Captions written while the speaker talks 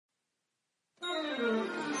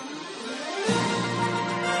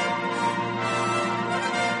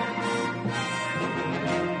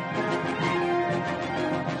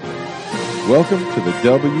Welcome to the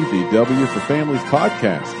WDW for Families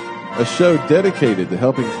podcast, a show dedicated to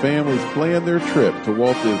helping families plan their trip to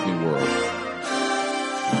Walt Disney World.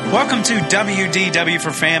 Welcome to WDW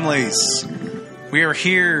for Families. We are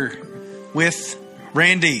here with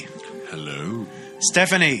Randy. Hello.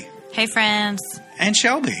 Stephanie. Hey, friends. And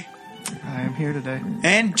Shelby. I am here today.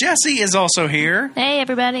 And Jesse is also here. Hey,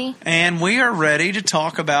 everybody. And we are ready to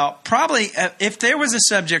talk about probably, if there was a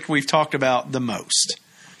subject we've talked about the most,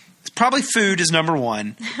 it's probably food is number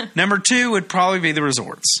one. Number two would probably be the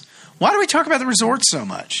resorts. Why do we talk about the resorts so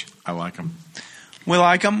much? I like them. We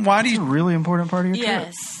like them. Why do It's a you? really important part of your trip.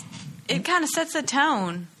 Yes. It kind of sets the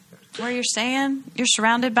tone where you're staying. You're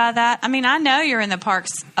surrounded by that. I mean, I know you're in the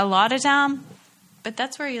parks a lot of time, but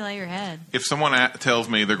that's where you lay your head. If someone tells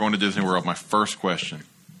me they're going to Disney World, my first question,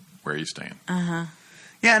 where are you staying?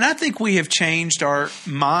 Yeah, and I think we have changed our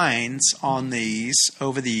minds on these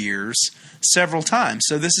over the years several times.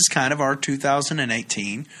 So this is kind of our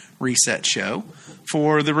 2018 reset show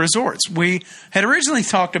for the resorts. We had originally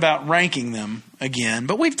talked about ranking them again,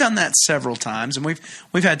 but we've done that several times, and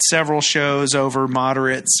we've had several shows over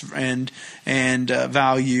moderates and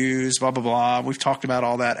values, blah blah blah. We've talked about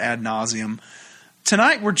all that ad nauseum.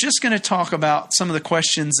 Tonight we're just going to talk about some of the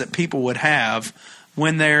questions that people would have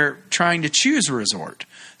when they're trying to choose a resort.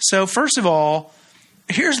 So first of all,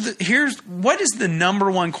 here's what is the number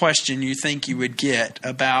one question you think you would get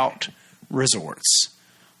about resorts?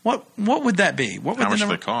 What would that be? What would How much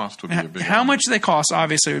they cost would be a big How one. much they cost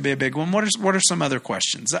obviously would be a big one. What are some other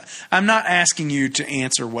questions? I'm not asking you to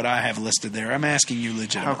answer what I have listed there. I'm asking you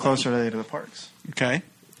legitimately. How close are they to the parks? Okay.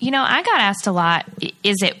 You know, I got asked a lot,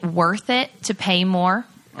 is it worth it to pay more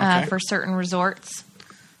Okay. for certain resorts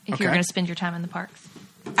if you're Okay. going to spend your time in the parks?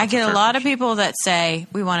 I get a lot of people that say,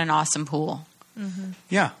 we want an awesome pool.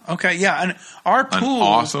 Yeah. Okay. Yeah. And our An pool,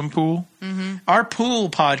 awesome pool? our pool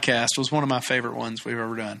podcast was one of my favorite ones we've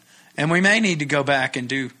ever done, and we may need to go back and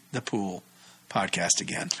do the pool podcast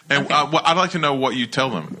again. And I'd like to know what you tell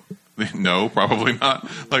them. No, probably not.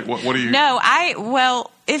 Like, what do you... No,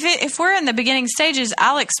 if we're in the beginning stages,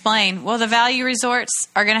 I'll explain. Well, the value resorts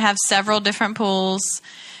are going to have several different pools.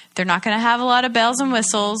 They're not going to have a lot of bells and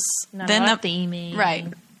whistles. Not a lot of theming. Right.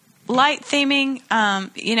 Light theming.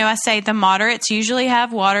 I say the moderates usually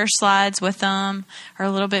have water slides with them, are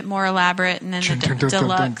a little bit more elaborate, and then the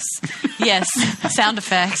deluxe. Yes, sound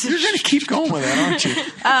effects. You're going to keep going with that, aren't you?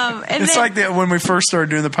 And It's then, like that when we first started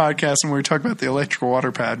doing the podcast and we were talking about the electrical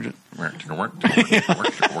water pageant.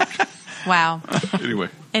 wow. Anyway.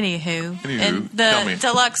 Anywho, Anywho, and tell me. the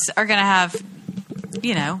deluxe are going to have,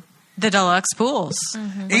 the deluxe pools.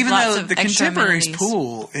 with Even lots though of the extra Contemporaries amenities.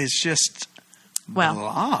 pool is just Well,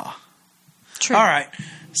 blah. true. All right.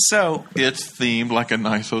 So, It's themed like a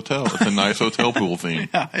nice hotel. It's a nice hotel pool theme.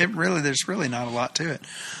 yeah, there's really not a lot to it.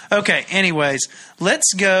 Okay, anyways,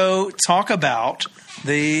 let's go talk about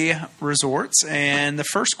the resorts. And the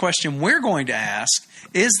first question we're going to ask,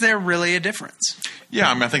 is there really a difference?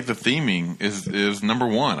 Yeah, I think the theming is number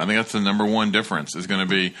one. I think that's the number one difference. Is going to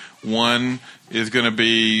be one is going to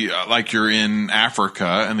be like you're in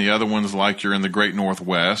Africa, and the other one's like you're in the Great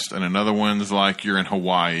Northwest, and another one's like you're in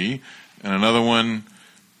Hawaii, and another one,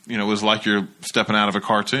 is like you're stepping out of a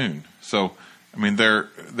cartoon. So,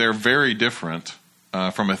 they're very different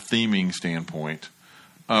from a theming standpoint.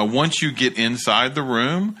 Once you get inside the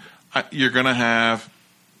room, you're going to have,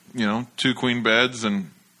 2 queen beds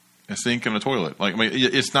and a sink and a toilet.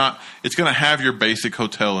 It's going to have your basic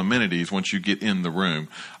hotel amenities once you get in the room.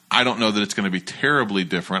 I don't know that it's going to be terribly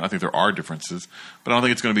different. I think there are differences, but I don't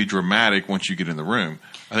think it's going to be dramatic once you get in the room.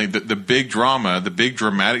 I think the big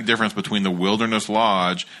dramatic difference between the Wilderness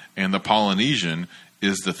Lodge and the Polynesian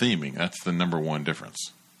is the theming. That's the number one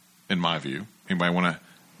difference, in my view. Anybody want to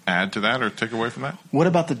add to that or take away from that? What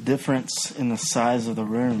about the difference in the size of the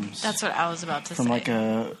rooms? That's what I was about to from say. like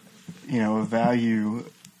a value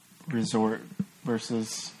resort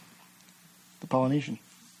versus the Polynesian.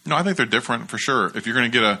 No, I think they're different for sure. If you're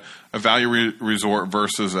going to get a value resort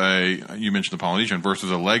versus you mentioned the Polynesian, versus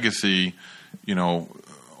a legacy,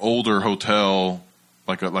 older hotel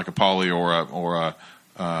like a Poly or a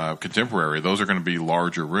Contemporary, those are going to be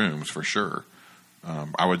larger rooms for sure.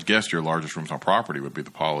 I would guess your largest rooms on property would be the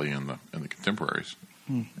Poly and the Contemporaries.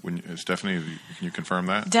 Stephanie, can you confirm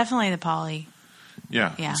that? Definitely the Poly.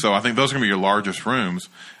 Yeah. So I think those are going to be your largest rooms,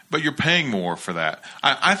 but you're paying more for that.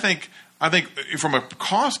 I think from a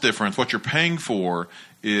cost difference, what you're paying for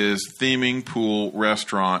is theming, pool,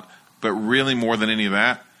 restaurant, but really more than any of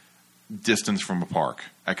that, distance from a park.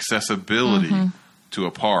 Accessibility to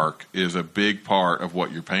a park is a big part of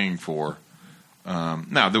what you're paying for.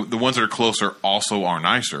 Now, the ones that are closer also are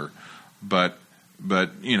nicer, but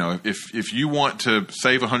But if you want to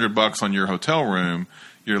save $100 on your hotel room,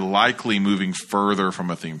 you're likely moving further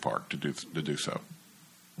from a theme park to do so.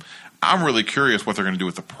 I'm really curious what they're going to do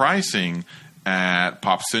with the pricing at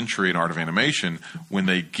Pop Century and Art of Animation when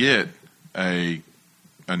they get a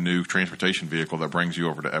new transportation vehicle that brings you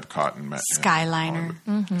over to Epcot and Skyliner.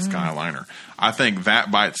 Skyliner. I think that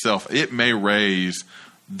by itself, it may raise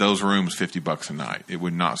those rooms $50 a night. It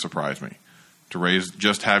would not surprise me to raise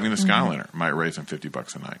just having the Skyliner might raise them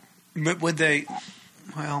 $50 a night. But would they?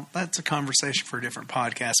 Well, that's a conversation for a different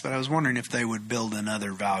podcast. But I was wondering if they would build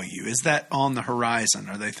another value. Is that on the horizon?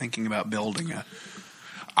 Are they thinking about building a?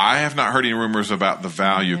 I have not heard any rumors about the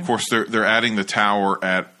value. Of course, they're adding the tower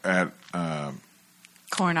at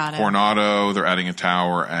Coronado. They're adding a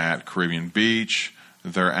tower at Caribbean Beach.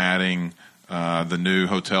 They're adding the new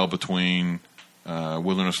hotel between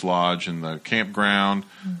Wilderness Lodge and the campground.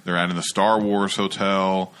 They're adding the Star Wars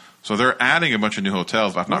hotel. So they're adding a bunch of new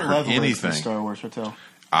hotels. I've not heard anything. Is the Star Wars hotel?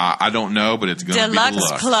 I don't know, but it's going to be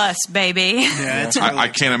deluxe. Plus, baby. Yeah, it's really I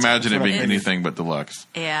can't imagine it being anything but deluxe.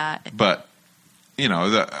 Yeah. But,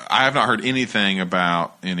 I have not heard anything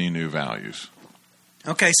about any new values.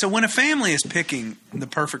 Okay, so when a family is picking the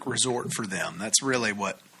perfect resort for them, that's really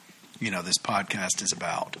what, this podcast is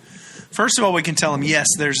about. First of all, we can tell them, yes,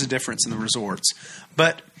 there's a difference in the resorts.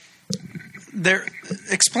 But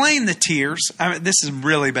explain the tiers. I mean, this is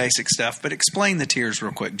really basic stuff, but explain the tiers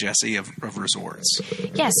real quick, Jesse, of resorts.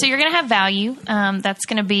 Yeah, so you're going to have value. That's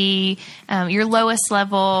going to be your lowest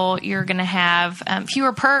level. You're going to have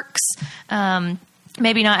fewer perks,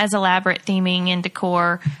 maybe not as elaborate theming and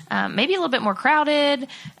decor, maybe a little bit more crowded.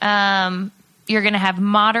 You're going to have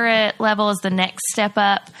moderate level as the next step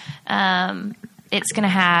up. It's going to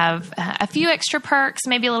have a few extra perks,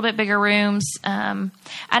 maybe a little bit bigger rooms.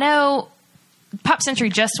 I know Pop Century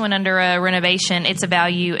just went under a renovation. It's a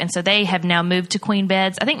value, and so they have now moved to queen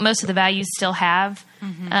beds. I think most of the values still have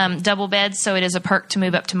double beds, so it is a perk to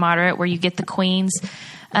move up to moderate where you get the queens.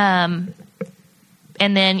 And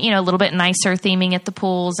then, a little bit nicer theming at the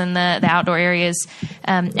pools and the outdoor areas.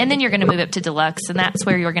 And then you're going to move up to deluxe, and that's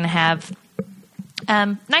where you're going to have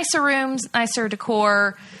nicer rooms, nicer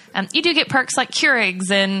decor. You do get perks like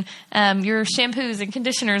Keurigs and your shampoos and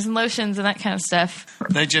conditioners and lotions and that kind of stuff.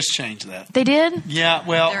 They just changed that. They did? Yeah,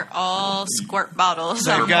 well. They're all squirt bottles.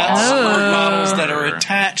 They've got squirt bottles that are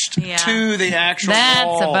attached to the actual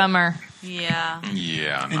wall. That's a bummer. Yeah.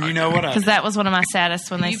 Yeah. And you know what? Because that was one of my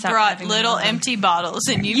saddest when they stopped. You brought having little them. empty bottles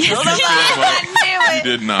and you filled them up. I knew it.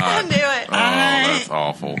 You did not. I knew it. Oh, that's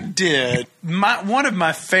awful. Did. One of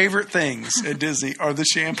my favorite things at Disney are the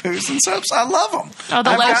shampoos and soaps. I love them. Oh,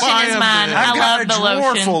 the lotion is mine. I've got I love the a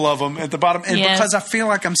drawer lotion. full of them at the bottom, and Yes. because I feel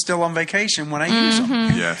like I'm still on vacation when I use them.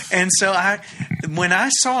 Yes. And so when I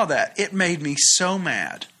saw that, it made me so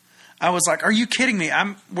mad. I was like, "Are you kidding me?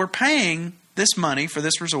 We're paying this money for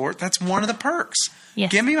this resort. That's one of the perks.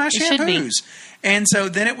 Yes, Give me my it should be. shampoos." And so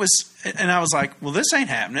then it was, and I was like, "Well, this ain't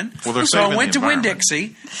happening." Well, they're so I saving went the to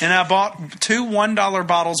Winn-Dixie and I bought 2 $1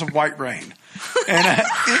 bottles of White Rain, and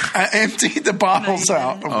I emptied the bottles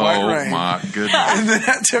out of White Oh, Rain. my goodness. And then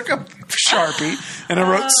I took a Sharpie and I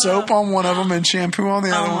wrote soap on one of them and shampoo on the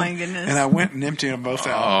other one. my goodness. And I went and emptied them both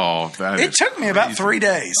out. Oh, that It is took me about crazy. 3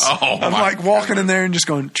 days Oh, of my like walking in there and just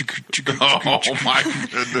going. Oh, my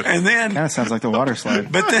goodness. And then, Kind of sounds like the water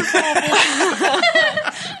slide. but then,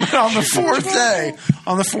 but on the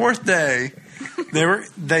fourth day,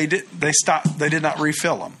 they stopped. They did not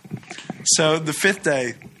refill them. So the 5th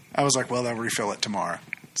day, I was like, well, they'll refill it tomorrow.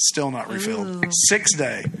 Still not refilled. 6th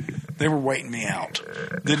day, they were waiting me out.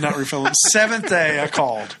 Did not refill it. 7th day, I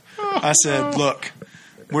called. I said, look,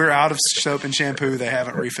 we're out of soap and shampoo. They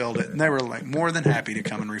haven't refilled it. And they were like more than happy to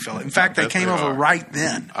come and refill it. In fact, they bet came they over are. right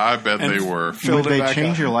then. I bet and they were. filled Would it they back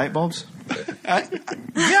change up. your light bulbs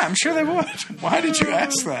Yeah, I'm sure they would. Why did you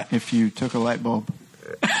ask that? if you took a light bulb?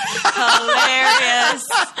 Hilarious.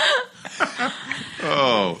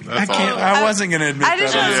 Oh, that's awful. I wasn't going to admit I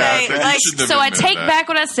just that. want to Yeah, say, you like, shouldn't have So I admitted take that. back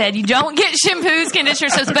what I said. You don't get shampoos,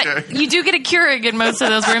 conditioners, soaps, but Okay. you do get a Keurig in most of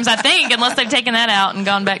those rooms, I think, unless they've taken that out and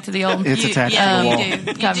gone back to the old It's attached yeah, to the you wall.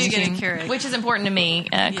 do. You coffee do get a machine, Keurig. which is important to me,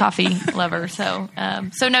 coffee lover. So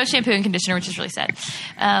no shampoo and conditioner, which is really sad.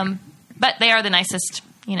 But they are the nicest,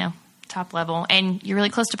 top level. And you're really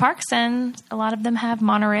close to parks, and a lot of them have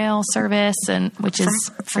monorail service, and which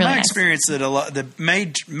is from really my nice. experience,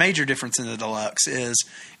 the major difference in the deluxe is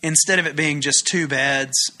instead of it being just 2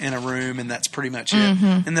 beds in a room and that's pretty much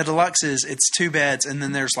it, in the deluxe it's 2 beds and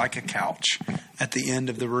then there's like a couch at the end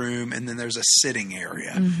of the room and then there's a sitting area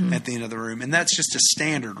at the end of the room, and that's just a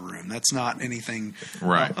standard room. That's not anything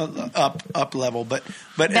Right. up level, but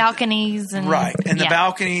Balconies and the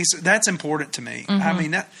balconies, that's important to me. I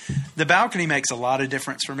mean, the balcony makes a lot of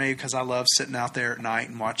difference for me because I love sitting out there at night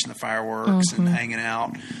and watching the fireworks and hanging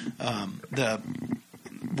out. The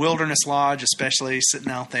Wilderness Lodge, especially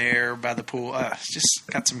sitting out there by the pool, it's just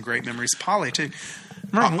got some great memories. Polly too.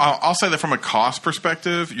 I'll say that from a cost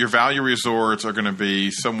perspective, your value resorts are going to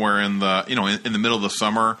be somewhere in the in the middle of the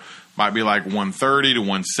summer. Might be like $130 to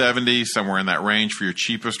 $170, somewhere in that range for your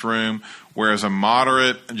cheapest room. Whereas a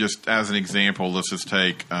moderate, just as an example, let's just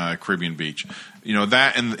take Caribbean Beach.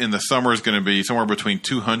 That in the summer is going to be somewhere between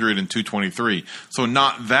 $200 and $223. So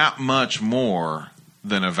not that much more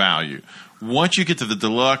than a value. Once you get to the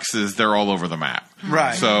deluxes, they're all over the map.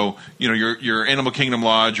 Right. So, your Animal Kingdom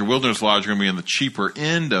Lodge, your Wilderness Lodge are going to be on the cheaper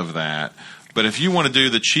end of that. But if you want to do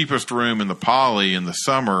the cheapest room in the Poly in the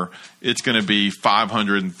summer, it's going to be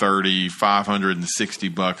 $530,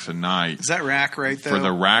 $560 a night. Is that rack rate though? For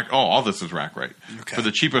the rack? Oh, all this is rack rate. Okay. For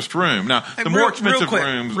the cheapest room. Now, the real more expensive quick,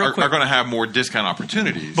 rooms real are quick. going to have more discount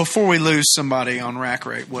opportunities. Before we lose somebody on rack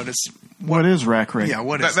rate, what is rack rate? Yeah,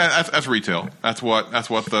 what is that's retail. That's what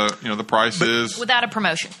the the price is. without a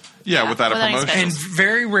promotion. Yeah, without a without any promotion. and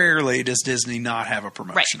very rarely does Disney not have a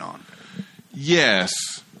promotion on. Yes,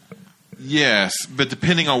 but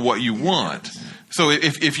depending on what you want. So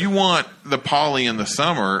if you want the Poly in the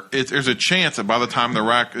summer, there's a chance that by the time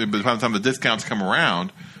the discounts come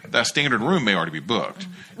around, that standard room may already be booked.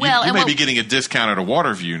 Well, you may be getting a discount at a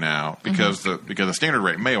Waterview now because the standard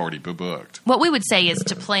rate may already be booked. What we would say is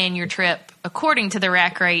to plan your trip according to the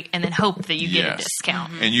rack rate and then hope that you get a Yes.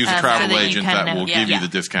 discount. And use a So travel that you agent kinda that know. will give you the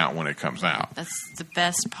discount when it comes out. That's the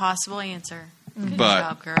best possible answer. Good But-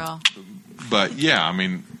 job, girl. But yeah, I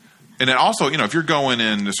mean, and then also, if you're going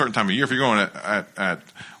in a certain time of year, if you're going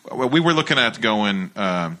well, we were looking at going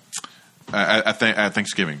at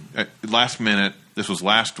Thanksgiving. Last minute, this was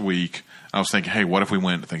last week. I was thinking, hey, what if we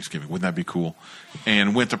went to Thanksgiving? Wouldn't that be cool?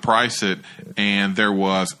 And went to price it, and there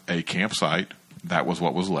was a campsite. That was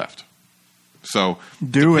what was left. So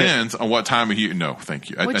depends on what time of year. No, thank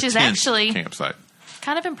you. Which a is tent actually campsite.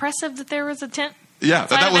 Kind of impressive that there was a tent. Yeah,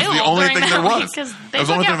 that was the only thing there was. That That was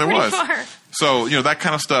the only thing there was. Far. So, that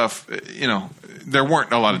kind of stuff, there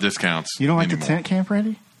weren't a lot of discounts. You don't like anymore. to tent camp,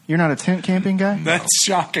 Randy? You're not a tent camping guy? That's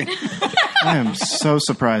shocking. I am so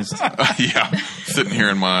surprised. Yeah, sitting here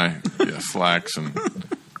in my slacks and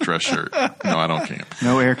dress shirt. No, I don't camp.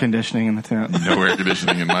 No air conditioning in the tent. No air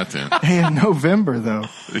conditioning in my tent. Hey, in November, though.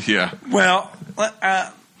 Yeah. Well,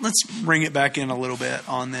 let's bring it back in a little bit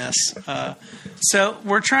on this. So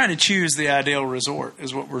we're trying to choose the ideal resort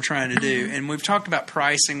is what we're trying to do. And we've talked about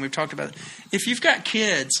pricing. We've talked about if you've got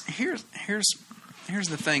kids, here's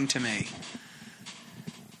the thing to me.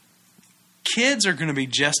 Kids are going to be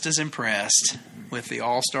just as impressed with the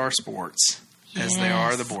All-Star Sports as they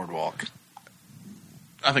are the Boardwalk.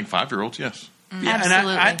 I think 5-year-olds, yes. Yeah,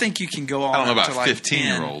 Absolutely. and I think you can go on I don't know up about to like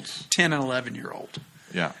 15-year-olds. 10 and 11-year-old.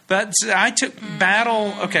 Yeah. But I took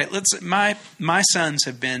Battle. Okay, my sons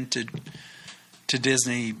have been to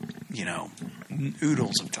Disney,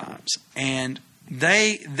 oodles of times, and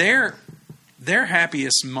their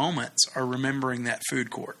happiest moments are remembering that food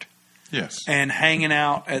court Yes. and hanging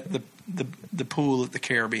out at the pool at the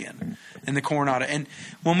Caribbean and the Coronado. And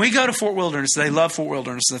when we go to Fort Wilderness, they love Fort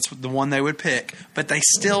Wilderness. That's the one they would pick. But they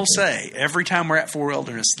still say every time we're at Fort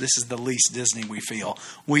Wilderness, this is the least Disney we feel.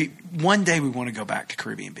 One day we want to go back to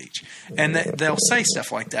Caribbean Beach, and they'll say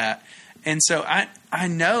stuff like that. And so I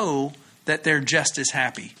know that they're just as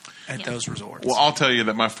happy at those resorts. Well, I'll tell you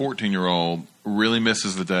that my 14-year-old really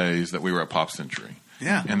misses the days that we were at Pop Century.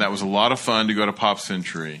 Yeah. And that was a lot of fun to go to Pop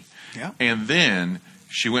Century. Yeah. And then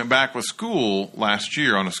she went back with school last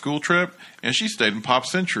year on a school trip, and she stayed in Pop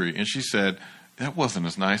Century. And she said, that wasn't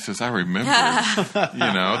as nice as I remember.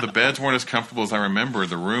 The beds weren't as comfortable as I remember.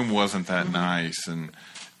 The room wasn't that nice.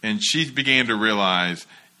 And she began to realize,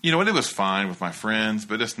 it was fine with my friends,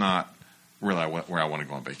 but it's not really where I want to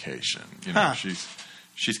go on vacation.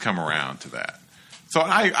 She's come around to that. So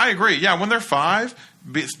I agree. Yeah, when they're 5,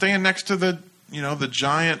 staying next to the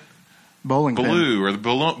giant Bowling Baloo pin. or the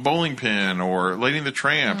bowling pin or Lady and the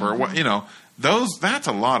Tramp or what, That's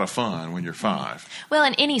a lot of fun when you're 5. Well,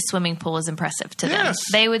 and any swimming pool is impressive to them. Yes.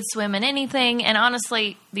 They would swim in anything, and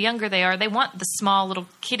honestly, the younger they are, they want the small little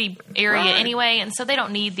kiddie area Right. anyway, and so they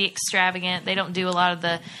don't need the extravagant. They don't do a lot of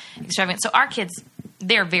the extravagant. So our kids,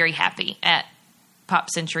 they're very happy at Pop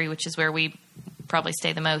Century, which is where we probably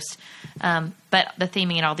stay the most. But the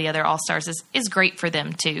theming at all the other All-Stars is great for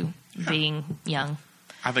them, too, being young.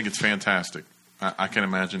 I think it's fantastic. I can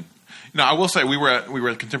imagine. Now, I will say we were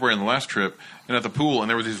at Contemporary on the last trip, and at the pool, and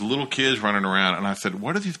there were these little kids running around, and I said,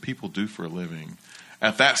 "What do these people do for a living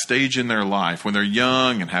at that stage in their life when they're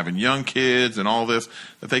young and having young kids and all this,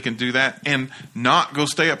 that they can do that and not go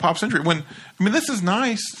stay at Pop Century?" This is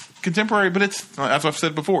nice, Contemporary, but it's, as I've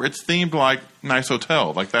said before, it's themed like nice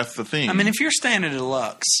hotel. Like, that's the theme. If you're staying at a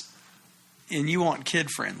Deluxe and you want kid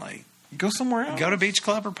friendly, go somewhere else. go to Beach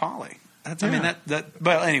Club or Poly. But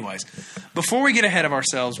anyways, before we get ahead of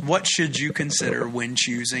ourselves, what should you consider when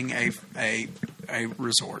choosing a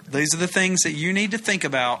resort? These are the things that you need to think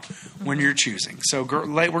about when you're choosing. So we're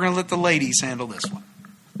going to let the ladies handle this one.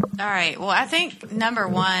 All right. Well, I think number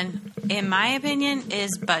one, in my opinion,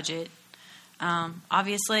 is budget.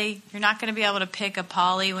 Obviously, you're not going to be able to pick a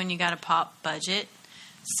Poly when you got a Pop budget.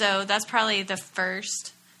 So that's probably the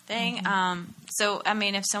first thing.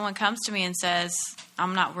 If someone comes to me and says,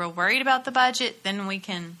 I'm not real worried about the budget, then we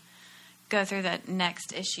can go through the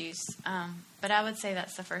next issues. But I would say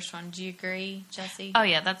that's the first one. Do you agree, Jesse? Oh,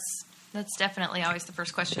 yeah, that's definitely always the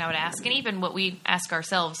first question I would ask. And even what we ask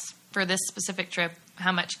ourselves for this specific trip,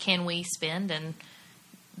 how much can we spend? And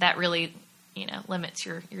that really, limits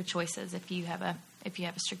your choices if you have a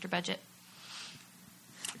stricter budget.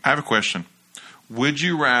 I have a question. Would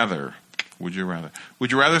you rather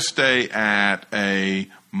stay at a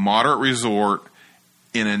moderate resort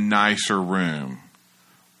in a nicer room,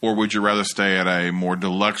 or would you rather stay at a more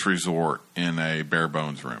deluxe resort in a bare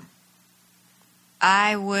bones room?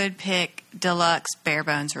 I would pick deluxe bare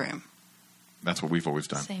bones room. That's what we've always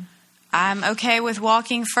done. Same. I'm okay with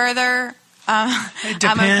walking further. It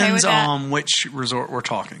depends on which resort we're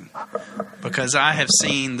talking, because I have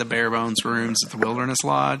seen the bare bones rooms at the Wilderness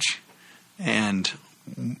Lodge, and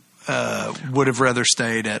would have rather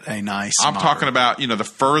stayed at a nice. I'm talking about the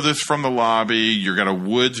furthest from the lobby. You've got a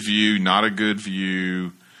woods view, not a good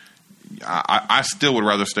view. I still would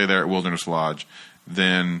rather stay there at Wilderness Lodge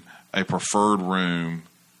than a preferred room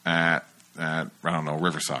at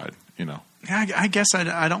Riverside. I guess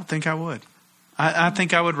I don't think I would. I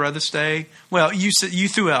think I would rather stay. Well, you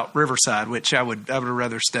threw out Riverside, which I would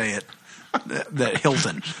rather stay at that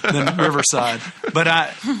Hilton than Riverside. But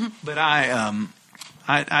I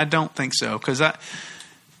don't think so, because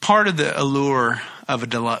part of the allure of a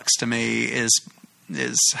deluxe to me is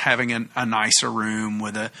having a nicer room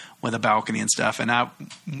with a balcony and stuff. And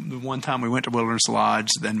the one time we went to Wilderness Lodge,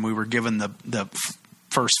 then we were given the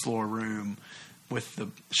first floor room with the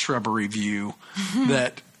shrubbery view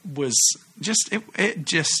that was just it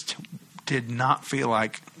just did not feel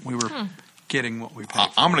like we were getting what we paid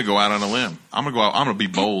for. I'm going to go out on a limb. I'm going to be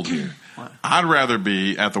bold here. I'd rather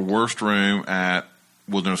be at the worst room at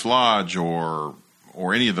Wilderness Lodge or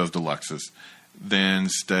any of those deluxes than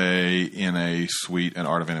stay in a suite at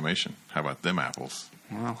Art of Animation. How about them apples?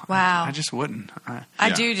 Well, wow. I just wouldn't. I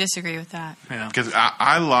do disagree with that. Yeah. Because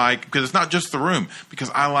because it's not just the room. Because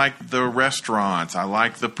I like the restaurants. I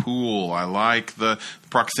like the pool. I like the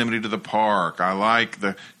proximity to the park. I like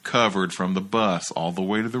the covered from the bus all the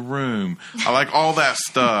way to the room. I like all that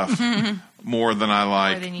stuff more than I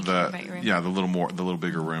like the little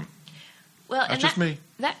bigger room. Well, That's just me.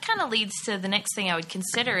 That kind of leads to the next thing I would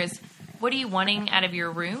consider is, what are you wanting out of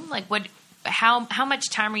your room? Like, how much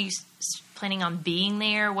time are you planning on being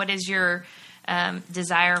there? What is your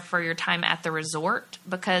desire for your time at the resort?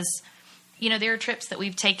 Because, there are trips that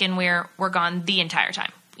we've taken where we're gone the entire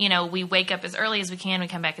time. We wake up as early as we can, we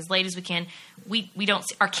come back as late as we can. We don't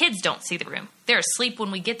our kids don't see the room. They're asleep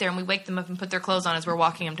when we get there, and we wake them up and put their clothes on as we're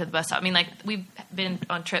walking them to the bus stop. We've been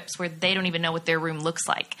on trips where they don't even know what their room looks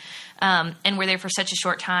like. And we're there for such a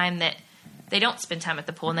short time that they don't spend time at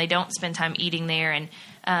the pool and they don't spend time eating there.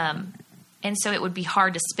 And so it would be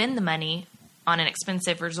hard to spend the money on an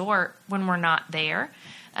expensive resort when we're not there.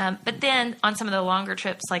 But then on some of the longer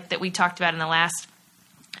trips, like that we talked about in the last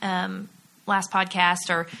podcast,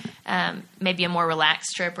 or maybe a more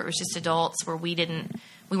relaxed trip where it was just adults, where we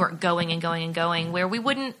weren't going and going and going, where we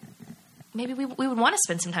would want to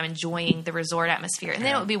spend some time enjoying the resort atmosphere, and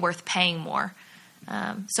then it would be worth paying more.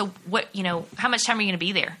 So how much time are you going to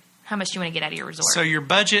be there? How much do you want to get out of your resort? So your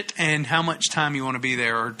budget and how much time you want to be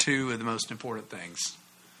there are two of the most important things.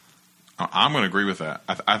 I'm going to agree with that.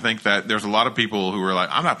 I think that there's a lot of people who are like,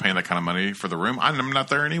 I'm not paying that kind of money for the room. I'm not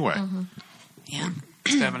there anyway. Mm-hmm. Yeah.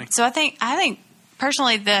 Stephanie. So I think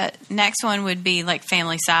personally the next one would be like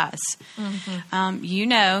family size.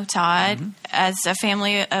 Todd, as a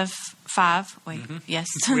family of 5. Wait, yes.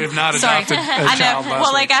 We have not Sorry. adopted a I child know. last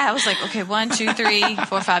Well, week. like I was like, okay, 1, 2, 3,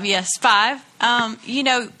 4, 5. Yes, 5.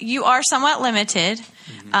 You are somewhat limited.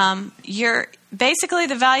 You're basically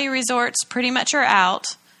the value resorts pretty much are out,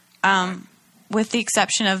 with the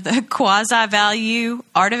exception of the quasi value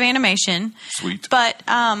Art of Animation. Sweet. But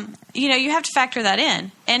you have to factor that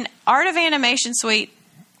in. And Art of Animation Suite,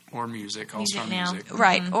 Or music, all-star now. music.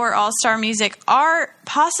 right, or All-Star Music are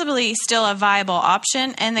possibly still a viable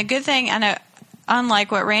option. And the good thing, I know,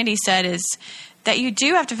 unlike what Randy said, is that you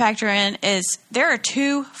do have to factor in is there are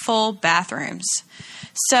 2 full bathrooms.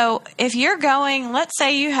 So if you're going, let's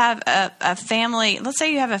say you have a family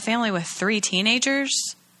with 3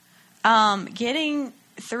 teenagers, getting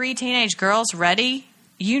 3 teenage girls ready,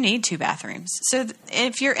 you need 2 bathrooms. So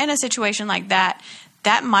if you're in a situation like that,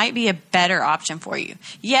 that might be a better option for you.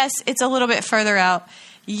 Yes, it's a little bit further out.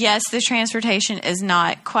 Yes, the transportation is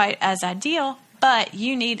not quite as ideal, but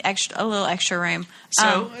you need a little extra room.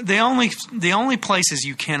 So the only places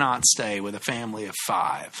you cannot stay with a family of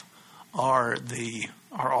 5 are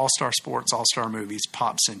All-Star Sports, All-Star Movies,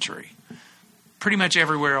 Pop Century. Pretty much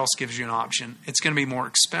everywhere else gives you an option. It's going to be more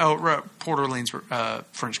expensive. Port Orleans,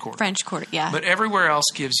 French Quarter. French Quarter, yeah. But everywhere else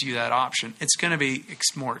gives you that option. It's going to be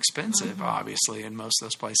more expensive, obviously, in most of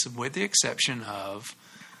those places, with the exception of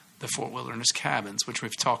the Fort Wilderness Cabins, which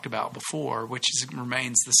we've talked about before, which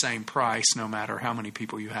remains the same price no matter how many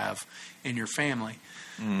people you have in your family.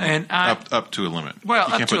 And Up to a limit. well,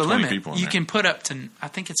 you up can't to put a 20 limit. people in You there. can put up to, I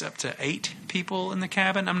think it's up to 8 people in the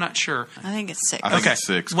cabin. I'm not sure. I think it's 6. I think it's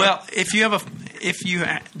 6. Well,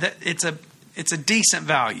 it's a decent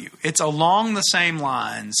value. It's along the same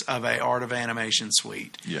lines of a Art of Animation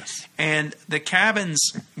suite. Yes. And the cabins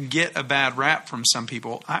get a bad rap from some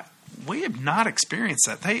people. We have not experienced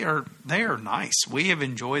that. They are nice. We have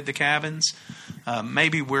enjoyed the cabins.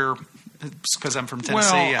 Maybe it's because I'm from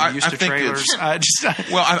Tennessee. Well, I'm used I to think trailers.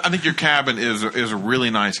 Well, I think your cabin is a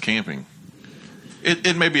really nice camping.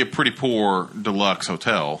 It may be a pretty poor deluxe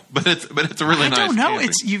hotel, but it's a really nice. I don't know.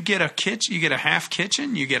 camping. You get a kitchen. You get a half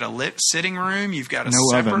kitchen. You get a lit sitting room. You've got a No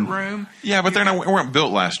separate oven. room. Yeah, but they weren't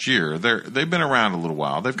built last year. They've been around a little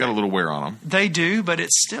while. They've got a little wear on them. They do, but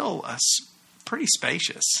it's still pretty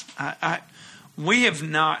spacious. We have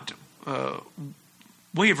not.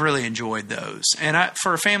 We have really enjoyed those, and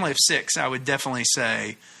for a family of 6, I would definitely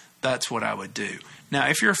say that's what I would do. Now,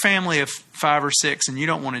 if you're a family of 5 or 6 and you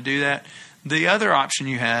don't want to do that, the other option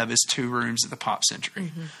you have is 2 rooms at the Pop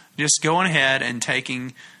Century. Just going ahead and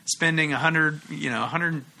spending $130,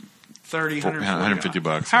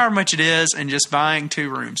 $150, however much it is, and just buying 2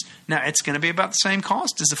 rooms. Now, it's going to be about the same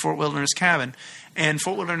cost as the Fort Wilderness Cabin. And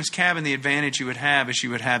Fort Wilderness Cabin, the advantage you would have is you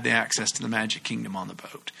would have the access to the Magic Kingdom on the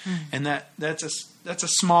boat, and that's a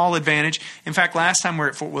small advantage. In fact, last time we were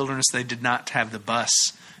at Fort Wilderness, they did not have the bus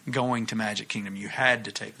going to Magic Kingdom. You had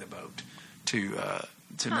to take the boat to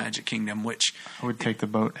Magic Kingdom, which I would take the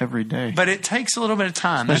boat every day. but it takes a little bit of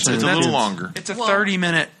time. It's a little longer. It's a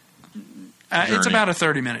 30-minute. It's Journey. about a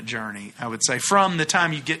 30-minute journey, I would say, from the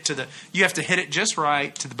time you get to you have to hit it just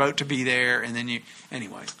right to the boat to be there, and then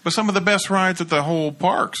anyway. But some of the best rides at the whole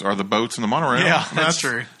parks are the boats and the monorail. Yeah, that's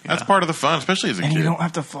true. That's Yeah. part of the fun, especially as a and kid. you don't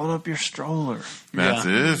have to fold up your stroller. That's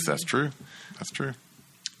Yeah. That's true. That's true.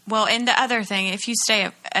 Well, and the other thing, if you stay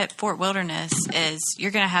at Fort Wilderness, is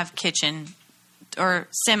you're going to have kitchen or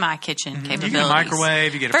semi-kitchen capabilities. You get a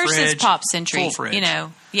microwave, you get a versus fridge. Pop Century. Full fridge.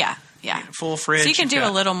 Yeah. Full fridge. So you can do a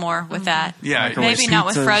little more with that. Yeah, Microwave Maybe not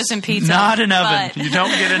with pizzas. frozen pizza. Not an oven. but- You don't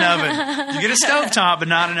get an oven. You get a stovetop, but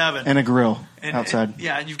not an oven. And a grill And- outside.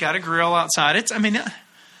 yeah, you've got a grill outside.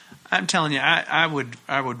 I'm telling you, I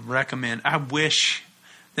would recommend. I wish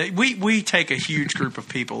that we take a huge group of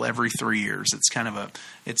people every 3 years. It's kind of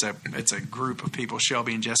it's a group of people.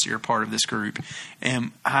 Shelby and Jesse are part of this group, and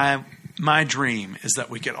my dream is that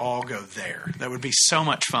we could all go there. That would be so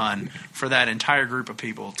much fun for that entire group of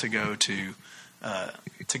people to go to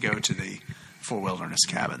the Fort Wilderness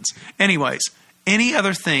Cabins. Anyways, any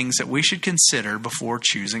other things that we should consider before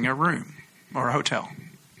choosing a room or a hotel?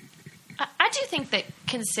 I do think that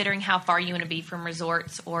considering how far you want to be from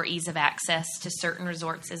resorts or ease of access to certain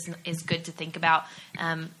resorts is good to think about.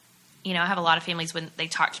 I have a lot of families when they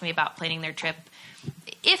talk to me about planning their trip.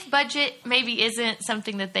 If budget maybe isn't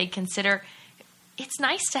something that they consider, it's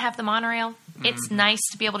nice to have the monorail. It's nice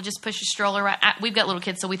to be able to just push a stroller. We've got little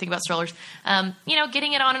kids, so we think about strollers.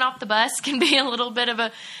 Getting it on and off the bus can be a little bit of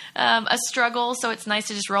a struggle. So it's nice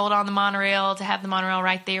to just roll it on the monorail, to have the monorail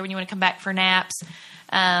right there when you want to come back for naps.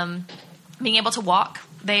 Being able to walk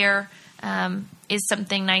there is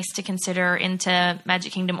something nice to consider into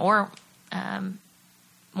Magic Kingdom or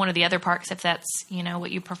one of the other parks if that's,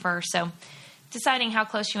 what you prefer. So deciding how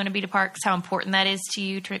close you want to be to parks, how important that is to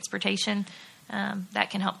you, transportation, that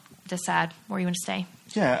can help decide where you want to stay.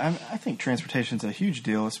 Yeah, I think transportation's a huge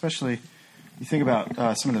deal, especially you think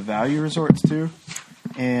about some of the value resorts too,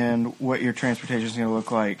 and what your transportation is going to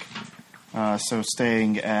look like. So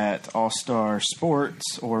staying at All-Star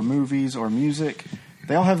Sports or movies or music,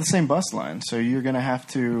 they all have the same bus line. So you're going to have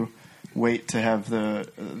to wait to have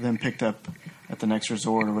them picked up at the next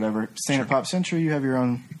resort or whatever. Stand at Pop Century, you have your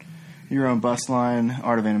own bus line.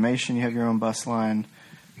 Art of Animation, you have your own bus line.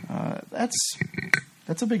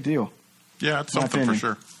 That's a big deal. Yeah, it's something for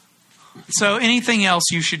sure. So anything else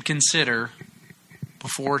you should consider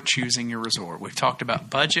before choosing your resort? We've talked about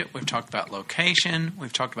budget, we've talked about location,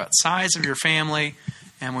 we've talked about size of your family,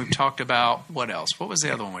 and we've talked about what else? What was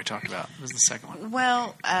the other one we talked about? What was the second one?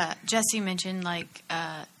 Well, Jesse mentioned how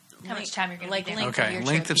much time you're going to be there. Okay,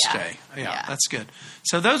 length of stay. Yeah, that's good.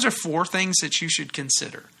 So those are 4 things that you should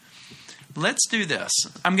consider. Let's do this.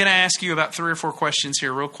 I'm going to ask you about 3 or 4 questions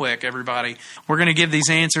here real quick, everybody. We're going to give these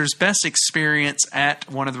answers. Best experience at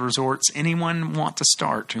one of the resorts. Anyone want to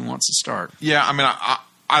start? Who wants to start? Yeah, I mean,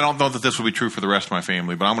 I don't know that this will be true for the rest of my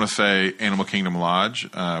family, but I'm going to say Animal Kingdom Lodge.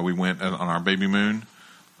 We went on our baby moon,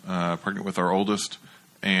 pregnant with our oldest,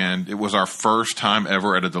 and it was our first time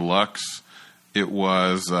ever at a deluxe. It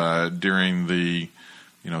was during the,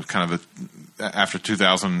 kind of after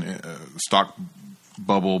 2000 stock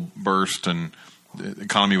bubble burst and the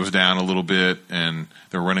economy was down a little bit and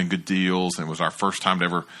they were running good deals, and it was our first time to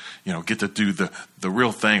ever get to do the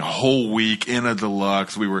real thing a whole week in a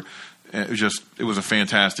deluxe. It was a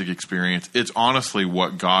fantastic experience. It's honestly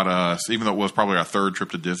what got us, even though it was probably our 3rd trip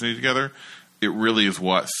to Disney together, it really is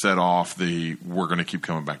what set off we're going to keep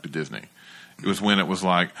coming back to Disney. It was when it was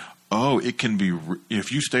like, oh, it can be,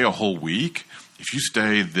 if you stay a whole week, if you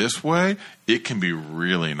stay this way, it can be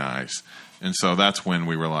really nice. And so that's when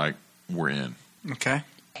we were like, we're in. Okay.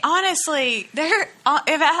 Honestly, if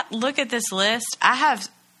I look at this list, I have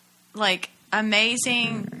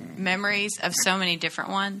amazing memories of so many different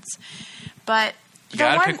ones. But you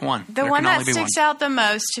gotta pick one. The one that sticks out the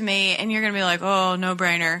most to me, and you're going to be like, oh, no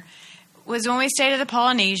brainer, was when we stayed at the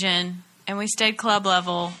Polynesian and we stayed club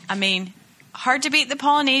level. I mean, hard to beat the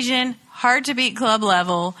Polynesian, hard to beat club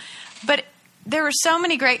level. But there were so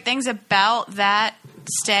many great things about that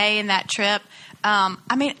stay and that trip.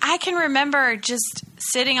 I can remember just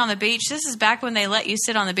sitting on the beach. This is back when they let you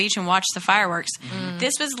sit on the beach and watch the fireworks.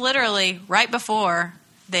 This was literally right before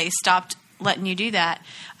they stopped letting you do that.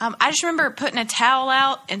 I just remember putting a towel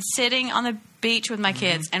out and sitting on the beach with my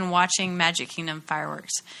kids and watching Magic Kingdom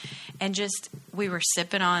fireworks. And we were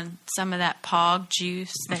sipping on some of that POG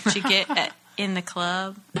juice that you get in the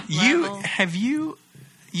club level.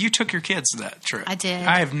 You took your kids to that trip. I did.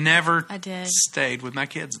 I have never stayed with my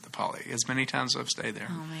kids at the Poly as many times as I've stayed there.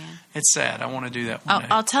 Oh, man. It's sad. I want to do that one day.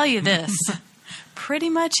 I'll tell you this. Pretty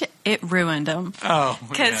much it ruined them. Oh,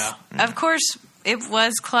 because, of course, it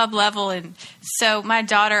was club level. And so my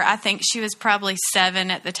daughter, I think she was probably 7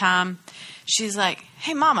 at the time. She's like,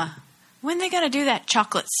 hey, Mama, when they going to do that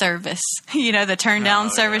chocolate service? The turn down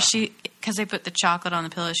service. Because they put the chocolate on the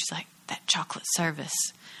pillow. She's like, that chocolate service.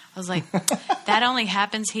 I was like, that only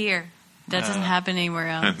happens here. That doesn't happen anywhere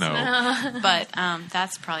else. No. But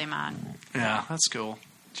that's probably mine. Yeah, that's cool.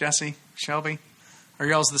 Jesse, Shelby, are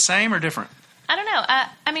y'all's the same or different? I don't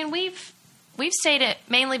know. We've stayed at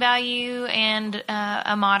mainly value and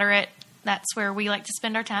a moderate. That's where we like to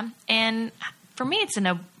spend our time. And for me, it's a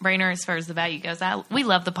no-brainer as far as the value goes. We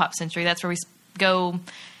love the Pop Century. That's where we go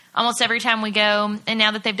almost every time we go. And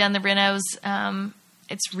now that they've done the renos,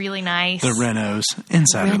 it's really nice. The renos,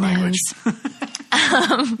 insider language.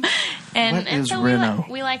 And so Reno?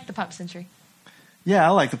 we like the Pop Century. Yeah, I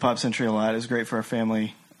like the Pop Century a lot. It's great for our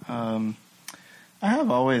family. I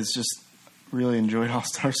have always just really enjoyed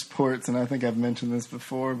All-Star Sports, and I think I've mentioned this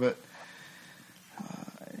before, but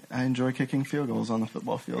I enjoy kicking field goals on the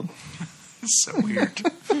football field. So weird.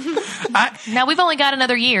 Now, we've only got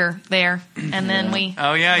another year there, and then we...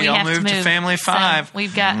 Oh, yeah, we y'all have moved to Family of 5. So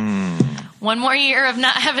we've got one more year of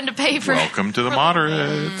not having to pay for... Welcome to the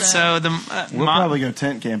moderate. So we'll probably go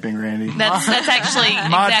tent camping, Randy. That's actually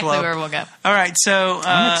exactly Club. where we'll go. All right, so...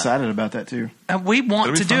 I'm excited about that, too. We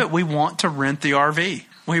want to do fun. it. We want to rent the RV.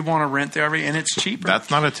 We want to rent the RV, and it's cheaper.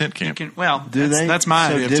 That's not a tent camp. That's my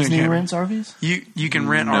idea. So of Disney tent rents RVs? You can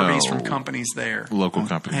rent RVs from companies there, Local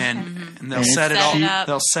companies. and they'll And set it set all. it up.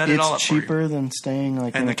 They'll set it all up It's for you. cheaper than staying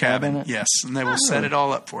in the a cabin? Yes, and they will set really? it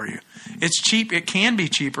all up for you. It's cheap. It can be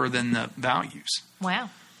cheaper than the values.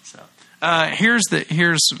 Wow. So, Here's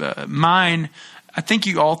mine. I think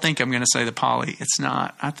you all think I'm going to say the Poly. It's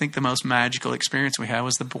not. I think the most magical experience we had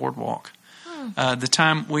was the boardwalk. The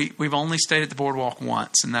time we've only stayed at the boardwalk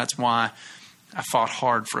once, and that's why I fought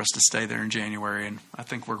hard for us to stay there in January, and I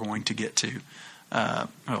think we're going to get to.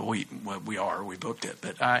 We booked it,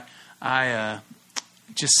 but I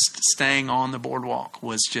just staying on the boardwalk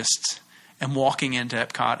was just, and walking into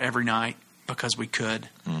Epcot every night because we could,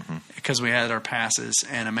 because we had our passes,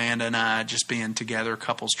 and Amanda and I just being together,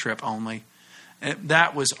 couples trip only.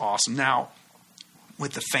 That was awesome. Now,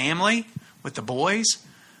 with the family, with the boys,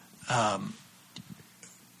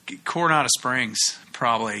 Coronado Springs,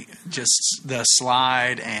 probably just the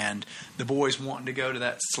slide and the boys wanting to go to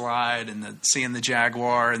that slide and seeing the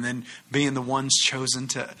Jaguar, and then being the ones chosen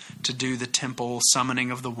to do the temple summoning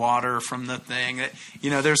of the water from the thing.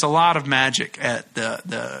 There's a lot of magic at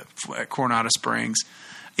at Coronado Springs.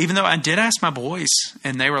 Even though I did ask my boys,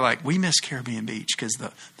 and they were like, we miss Caribbean Beach because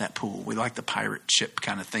that pool. We like the pirate ship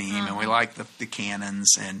kind of theme, and we like the cannons.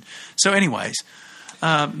 And so anyways,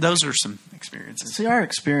 those are some experiences. See, our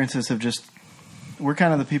experiences have we're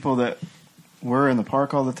kind of the people that we're in the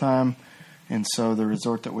park all the time, and so the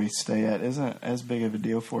resort that we stay at isn't as big of a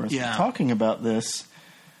deal for us. Yeah. Talking about this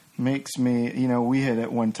makes me, we had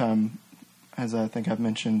at one time, as I think I've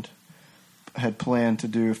mentioned, had planned to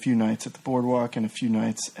do a few nights at the boardwalk and a few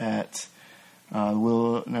nights at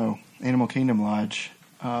Animal Kingdom Lodge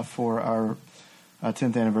for our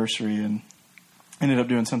 10th anniversary, and ended up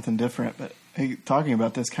doing something different. But talking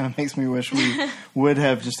about this kind of makes me wish we would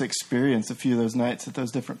have just experienced a few of those nights at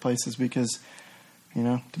those different places, because,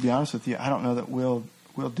 to be honest with you, I don't know that we'll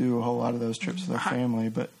do a whole lot of those trips with our family.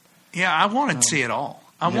 But yeah, I want to see it all.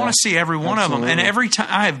 I want to see every one of them. And every time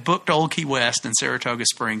I have booked Old Key West and Saratoga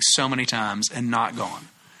Springs so many times and not gone,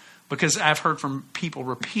 because I've heard from people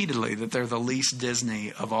repeatedly that they're the least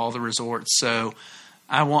Disney of all the resorts. So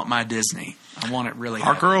I want my Disney. I want it really.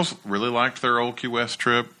 Our girls really liked their Old Key West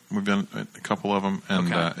trip. We've done a couple of them,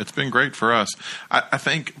 and it's been great for us. I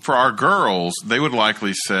think for our girls, they would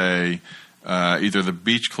likely say either the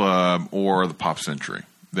Beach Club or the Pop Century.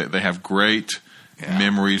 They have great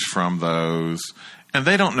memories from those. And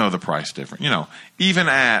they don't know the price difference. Even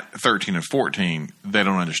at 13 and 14, they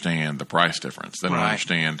don't understand the price difference. They don't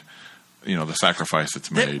understand, the sacrifice that's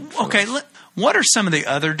made. What are some of the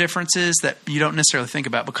other differences that you don't necessarily think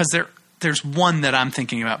about? Because there's one that I'm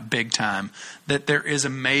thinking about big time, that there is a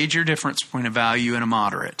major difference between a value and a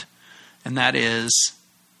moderate. And that is...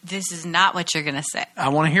 This is not what you're going to say. I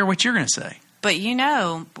want to hear what you're going to say. But you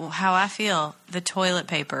know how I feel. The toilet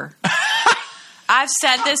paper. I've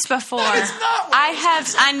said this before.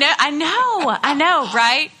 I know,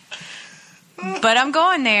 right? But I'm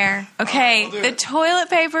going there. Okay, the toilet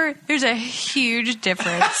paper, there's a huge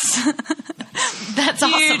difference. That's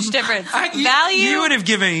huge awesome. difference. Value. You would have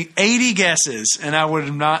given me 80 guesses, and I would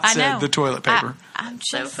have not said the toilet paper. I'm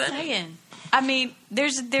just saying. I mean,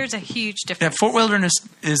 there's a huge difference. Yeah, Fort Wilderness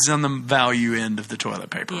is on the value end of the toilet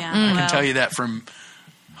paper. Yeah, I can tell you that from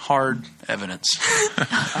hard evidence.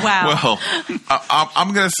 Wow. Well,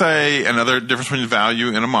 I'm going to say another difference between value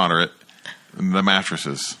and a moderate: the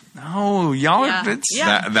mattresses. No, y'all are.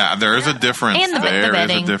 There is a difference. And the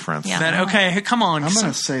bedding. Is a difference. Yeah. Okay, come on. I'm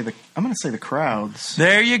going to say the crowds.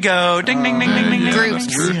 There you go. Ding, ding, ding, ding, ding, ding.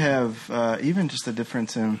 Groups. We have even just a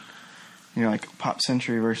difference in, like Pop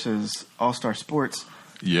Century versus All Star Sports.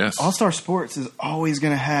 Yes. All Star Sports is always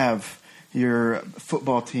going to have your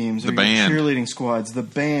football teams, or the band, your cheerleading squads, the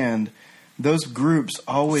band. Those groups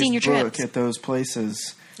always Senior book trips at those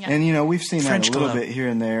places. Yeah. And, we've seen French that a little Club. bit here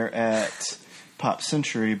and there at Pop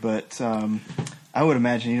Century, but I would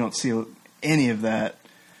imagine you don't see any of that,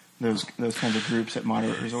 those kinds of groups at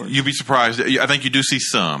moderate resorts. You'd be surprised. I think you do see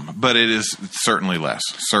some, but it is certainly less.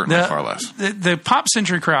 Certainly far less. The Pop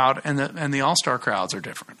Century crowd and the All Star crowds are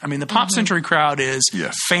different. I mean, the Pop Century crowd is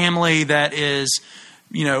family that is,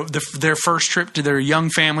 their first trip to their young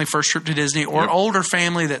family, first trip to Disney, or older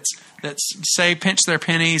family that's say pinch their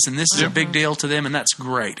pennies, and this is a big deal to them, and that's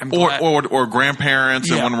great. Or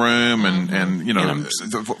grandparents in one room, and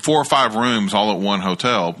 4 or 5 rooms all at one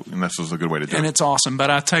hotel, and this is a good way to do it. And it's awesome. But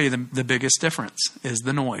I tell you, the biggest difference is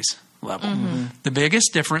the noise level. The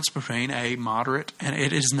biggest difference between a moderate and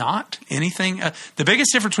it is not anything. The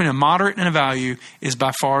biggest difference between a moderate and a value is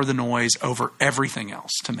by far the noise over everything else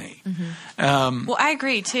to me. Well, I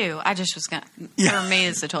agree too. I just was going to, for me,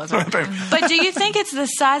 it's the toilet paper. But do you think it's the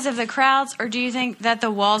size of the crowds, or do you think that the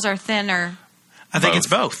walls are thinner? I think it's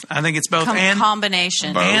both. I think it's both.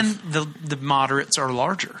 Combination. Both. And the moderates are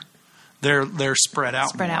larger. they're spread out.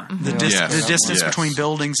 Spread more. out. Mhm. The, Yes. the distance Yes. between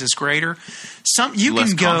buildings is greater. You Less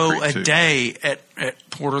can go concrete, a too. day at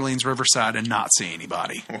Port Orleans Riverside and not see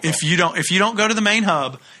anybody. If you don't go to the main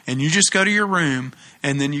hub and you just go to your room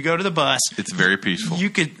and then you go to the bus, It's very peaceful. you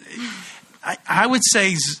could. I would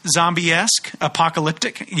say zombie-esque,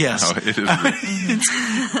 apocalyptic. Yes, Oh, it is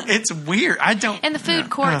weird. it's weird. I don't. And the food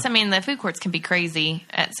courts, I mean, the food courts can be crazy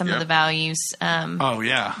at some Yeah. of the values, Oh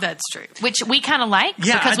yeah. That's true. which we kind of like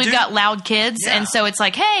Yeah, because I we've do. got loud kids. Yeah. And so it's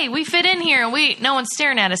like, hey, we fit in here and no one's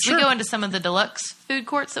staring at us. Sure. We go into some of the deluxe food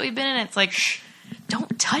courts that we've been in. And it's like,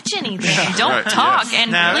 don't touch anything. Don't Right, talk. yes.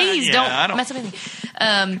 And No, please yeah, I don't- don't mess up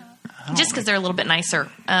anything. Just because they're a little bit nicer,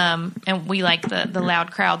 and we like the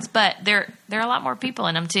loud crowds, but there are a lot more people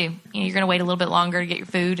in them too. You know, you're going to wait a little bit longer to get your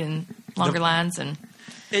food and longer lines, and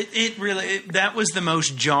It really that was the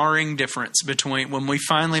most jarring difference between when we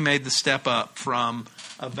finally made the step up from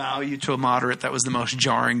a value to a moderate. That was the most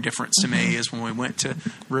jarring difference to me is when we went to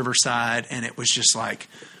Riverside and it was just like,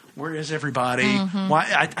 where is everybody?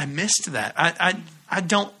 Why I missed that. I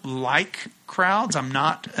don't like crowds. I'm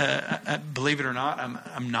not believe it or not.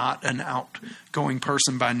 I'm not an outgoing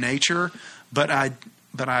person by nature, but I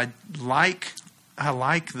like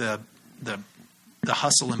the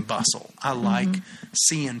hustle and bustle. I like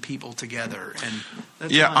seeing people together, and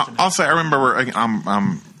that's Yeah, fun to me. I'll say I remember.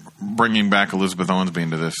 I'm bringing back Elizabeth Owensby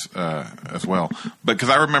into this as well, but because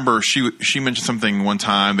I remember she mentioned something one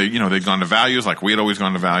time. They'd gone to Values, like we had always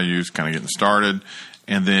gone to Values, kind of getting started,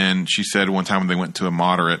 and then she said one time when they went to a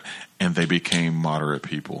moderate and they became moderate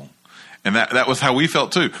people. And that was how we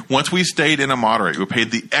felt too. Once we stayed in a moderate, we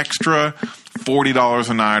paid the extra $40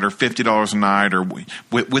 a night or $50 a night, or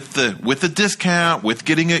with the discount, with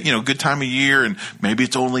getting a good time of year, and maybe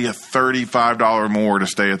it's only a $35 more to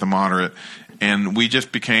stay at the moderate. And we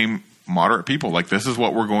just became moderate people. Like, this is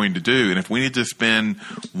what we're going to do. And if we need to spend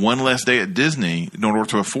one less day at Disney in order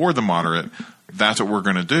to afford the moderate, that's what we're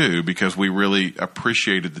going to do, because we really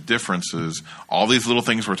appreciated the differences. All these little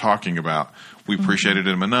things we're talking about, we appreciated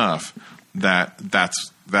them enough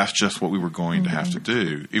that's just what we were going to have to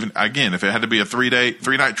do. Even again, if it had to be a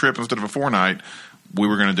 3-night trip instead of a 4-night, we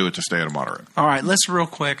were going to do it to stay at a moderate. All right, let's real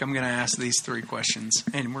quick. I'm going to ask these 3 questions,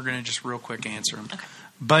 and we're going to just real quick answer them. Okay.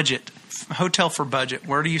 Budget, hotel for budget.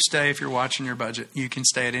 Where do you stay if you're watching your budget? You can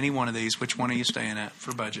stay at any one of these. Which one are you staying at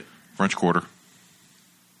for budget? French Quarter.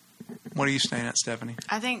 What are you staying at, Stephanie?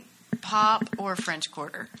 I think Pop or French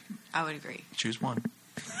Quarter. I would agree. Choose one.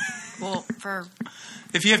 Well, for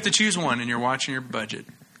If you have to choose one and you're watching your budget.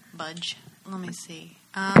 Budge, let me see.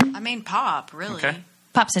 I mean Pop, really. Okay.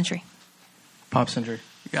 Pop Century. Pop Century.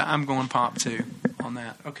 Yeah, I'm going Pop too on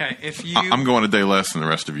that. Okay, if you... I'm going a day less than the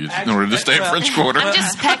rest of you in order to stay at French Quarter. I'm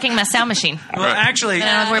just packing my sound machine. Well, Right. actually, I don't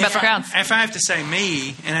have to worry about the if crowds. If I have to say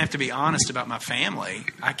me, and I have to be honest about my family,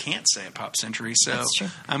 I can't stay at Pop Century. So That's true.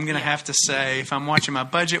 I'm going to have to say, if I'm watching my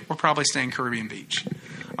budget, we're probably staying Caribbean Beach.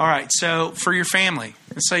 All right. So for your family,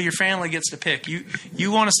 let's say your family gets to pick.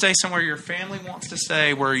 You want to stay somewhere your family wants to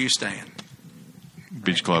stay. Where are you staying?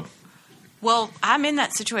 Beach Club. Well, I'm in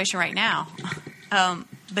that situation right now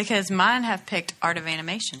because mine have picked Art of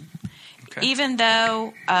Animation. Okay. Even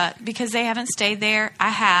though, because they haven't stayed there, I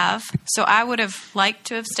have. So I would have liked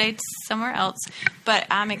to have stayed somewhere else. But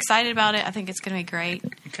I'm excited about it. I think it's going to be great.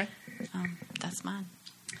 Okay. That's mine.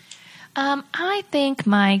 I think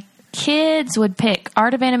my kids would pick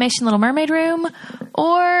Art of Animation Little Mermaid Room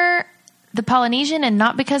or the Polynesian, and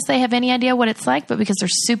not because they have any idea what it's like, but because they're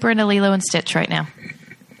super into Lilo and Stitch right now.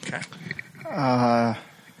 Okay.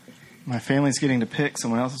 My family's getting to pick.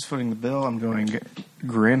 Someone else is footing the bill. I'm going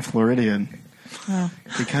Grand Floridian.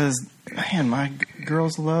 Because, man, my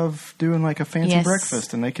girls love doing like a fancy Yes.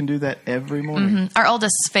 breakfast, and they can do that every morning. Our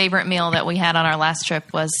oldest's favorite meal that we had on our last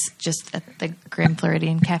trip was just at the Grand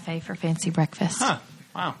Floridian Cafe for fancy breakfast. Huh.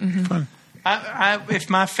 Wow. Fun. If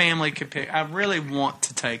my family could pick, I really want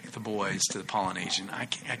to take the boys to the Polynesian. I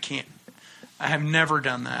can't. I have never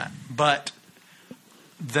done that, but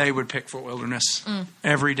they would pick Fort Wilderness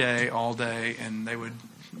every day, all day, and they would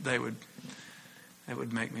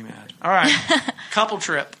make me mad. All right, couple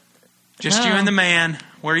trip, just you and the man.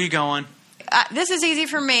 Where are you going? This is easy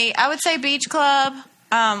for me. I would say Beach Club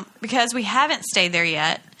because we haven't stayed there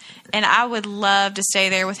yet. And I would love to stay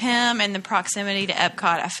there with him, and the proximity to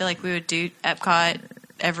Epcot. I feel like we would do Epcot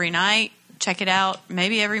every night, check it out,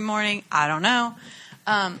 maybe every morning. I don't know.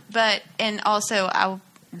 And also, I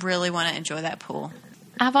really want to enjoy that pool.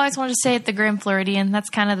 I've always wanted to stay at the Grand Floridian. That's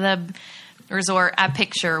kind of the resort I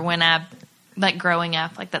picture when I, like, growing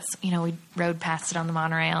up. Like, that's, we rode past it on the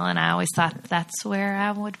monorail, and I always thought that's where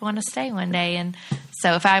I would want to stay one day. And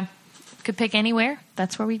so if I could pick anywhere,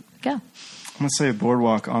 that's where we go. going to say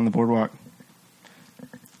boardwalk, on the boardwalk.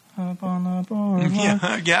 Up on the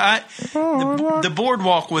boardwalk. The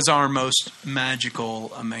boardwalk was our most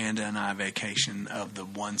magical Amanda and I vacation of the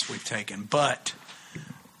ones we've taken, but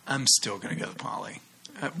I'm still going to go to the Poly.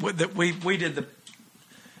 We did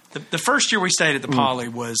the first year we stayed at the Poly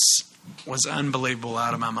was unbelievable,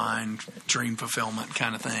 out of my mind, dream fulfillment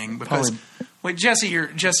kind of thing. Because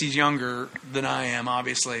Jesse's younger than I am,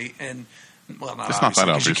 obviously, and well, not it's obviously not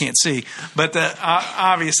that because you can't see, but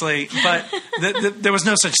obviously, but there was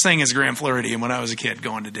no such thing as Grand Floridian when I was a kid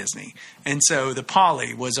going to Disney, and so the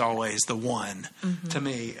Poly was always the one to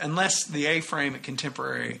me, unless the A-frame at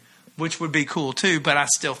Contemporary, which would be cool too, but I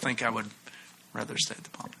still think I would rather stay at the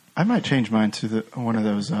Poly. I might change mine to one of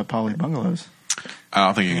those Poly bungalows. I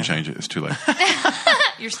don't think you can change it. It's too late.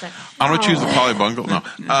 You're stuck. I'm going to choose the Poly Bungalow. No,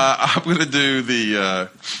 I'm going to do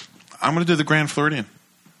the Grand Floridian.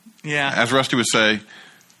 Yeah, As Rusty would say,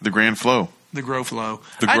 the Grand Flow. the Grow Flow.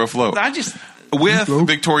 The Grow Flow. I just With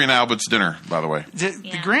Victoria and Albert's dinner, by the way.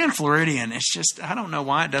 the Grand Floridian. It's just I don't know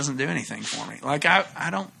why it doesn't do anything for me. Like I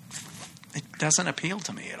don't. It doesn't appeal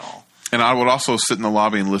to me at all. And I would also sit in the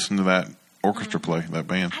lobby and listen to that orchestra play, that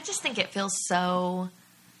band. I just think it feels so.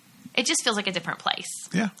 It just feels like a different place.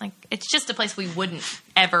 Yeah. Like it's just a place we wouldn't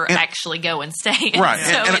ever actually go and stay. Right.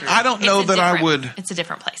 So And I don't know that I would. It's a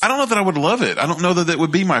different place. I don't know that I would love it. I don't know that it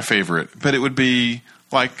would be my favorite, but it would be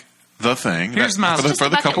like the thing. Here's my for the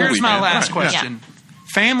couple here's weekends. my last Right. question.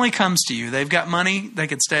 Family comes to you. They've got money. They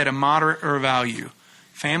can stay at a moderate or a value.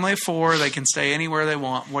 Family of 4. They can stay anywhere they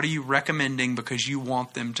want. What are you recommending because you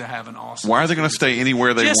want them to have an awesome? Why are they going to stay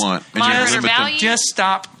anywhere they Just want? And moderate you or limit them? value? Just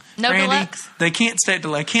stop. No Randy, deluxe? They can't stay at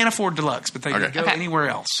deluxe. They can't afford deluxe, but they Okay. can go Okay. anywhere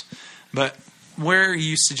else. But where are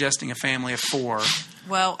you suggesting a family of 4?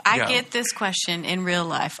 Well, I Go. get this question in real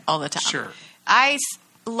life all the time. Sure. I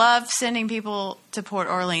love sending people to Port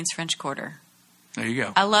Orleans French Quarter. There you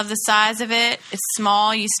go. I love the size of it. It's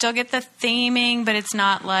small. You still get the theming, but it's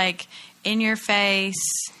not like in your face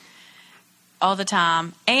all the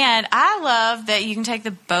time. And I love that you can take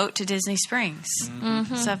the boat to Disney Springs.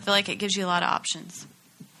 Mm-hmm. So I feel like it gives you a lot of options.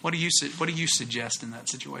 What do you suggest in that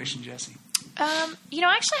situation, Jesse? I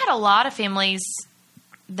actually had a lot of families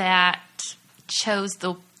that chose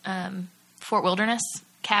the Fort Wilderness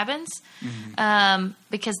cabins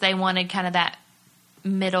because they wanted kind of that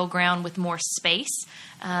middle ground with more space.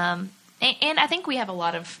 And I think we have a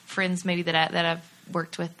lot of friends maybe that I've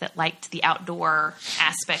worked with that liked the outdoor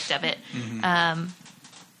aspect of it,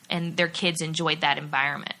 and their kids enjoyed that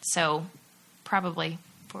environment. So probably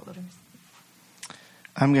Fort Wilderness.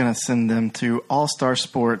 I'm going to send them to All-Star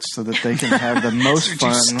Sports so that they can have the most Would you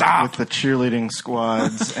fun stop? with the cheerleading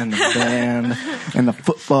squads and the band and the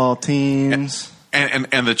football teams.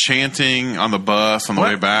 And the chanting on the bus on the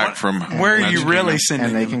way back from Where are you Magic really Kingdom. sending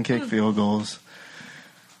And they them? can kick field goals.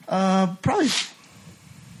 Probably,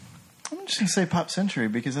 I'm just going to say Pop Century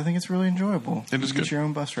because I think it's really enjoyable. It is You get good. your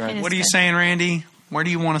own bus It ride. is. What are you good. saying, Randy? Where do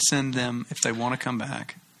you want to send them if they want to come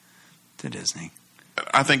back to Disney?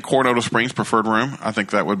 I think Coronado Springs preferred room. I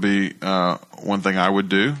think that would be one thing I would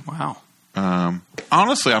do. Wow.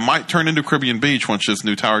 Honestly, I might turn into Caribbean Beach once this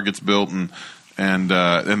new tower gets built and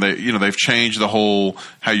they've changed the whole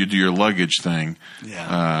how you do your luggage thing.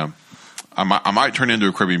 Yeah. I might turn into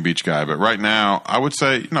a Caribbean Beach guy, but right now I would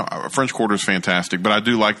say French Quarter is fantastic, but I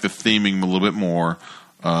do like the theming a little bit more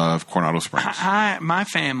of Coronado Springs. My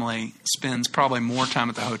family spends probably more time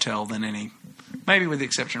at the hotel than any, maybe with the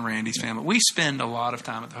exception of Randy's family. We spend a lot of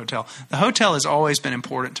time at the hotel. The hotel has always been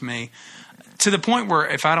important to me, to the point where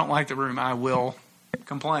if I don't like the room, I will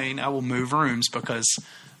complain. I will move rooms because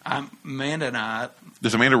Amanda and I.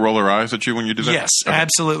 Does Amanda roll her eyes at you when you do that? Yes, Okay.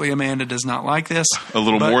 absolutely. Amanda does not like this. A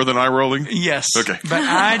little But- more than eye rolling? Yes. Okay. But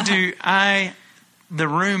I do. The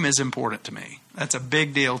room is important to me. That's a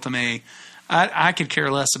big deal to me. I could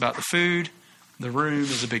care less about the food. The room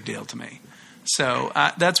is a big deal to me. So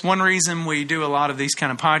that's one reason we do a lot of these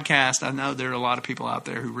kind of podcasts. I know there are a lot of people out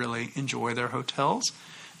there who really enjoy their hotels.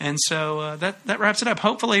 And so that wraps it up.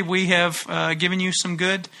 Hopefully we have given you some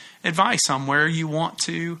good advice on where you want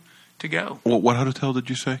to go. What hotel did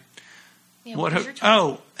you say? Yeah, What? was your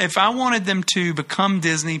choice? If I wanted them to become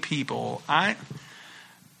Disney people,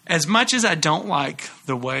 as much as I don't like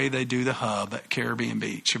the way they do the hub at Caribbean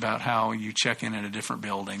Beach about how you check in at a different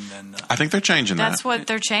building than I think they're changing That's that. what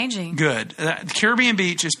they're changing. good. Caribbean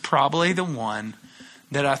Beach is probably the one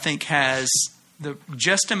that I think has the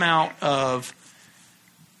just amount of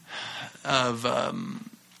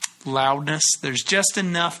loudness. There's just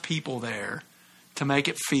enough people there to make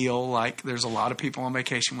it feel like there's a lot of people on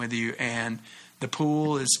vacation with you, and the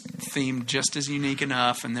pool is themed just as unique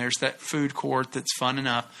enough, and there's that food court that's fun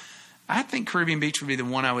enough. I think Caribbean Beach would be the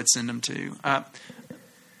one I would send them to.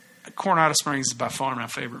 Coronado Springs is by far my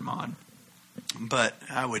favorite mod, but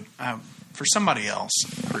I would for somebody else,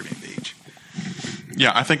 Caribbean Beach.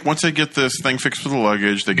 Yeah, I think once they get this thing fixed for the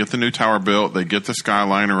luggage, they get the new tower built, they get the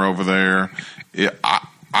Skyliner over there.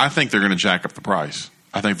 I think they're going to jack up the price.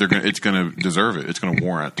 I think it's going to deserve it. It's going to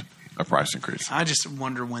warrant a price increase. I just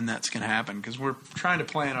wonder when that's going to happen because we're trying to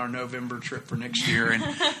plan our November trip for next year,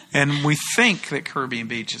 and we think that Caribbean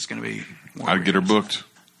Beach is going to be. I'd get her booked.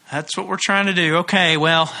 That's what we're trying to do. Okay,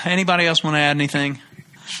 well, anybody else want to add anything?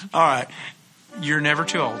 All right. You're never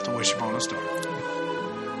too old to wish upon a star.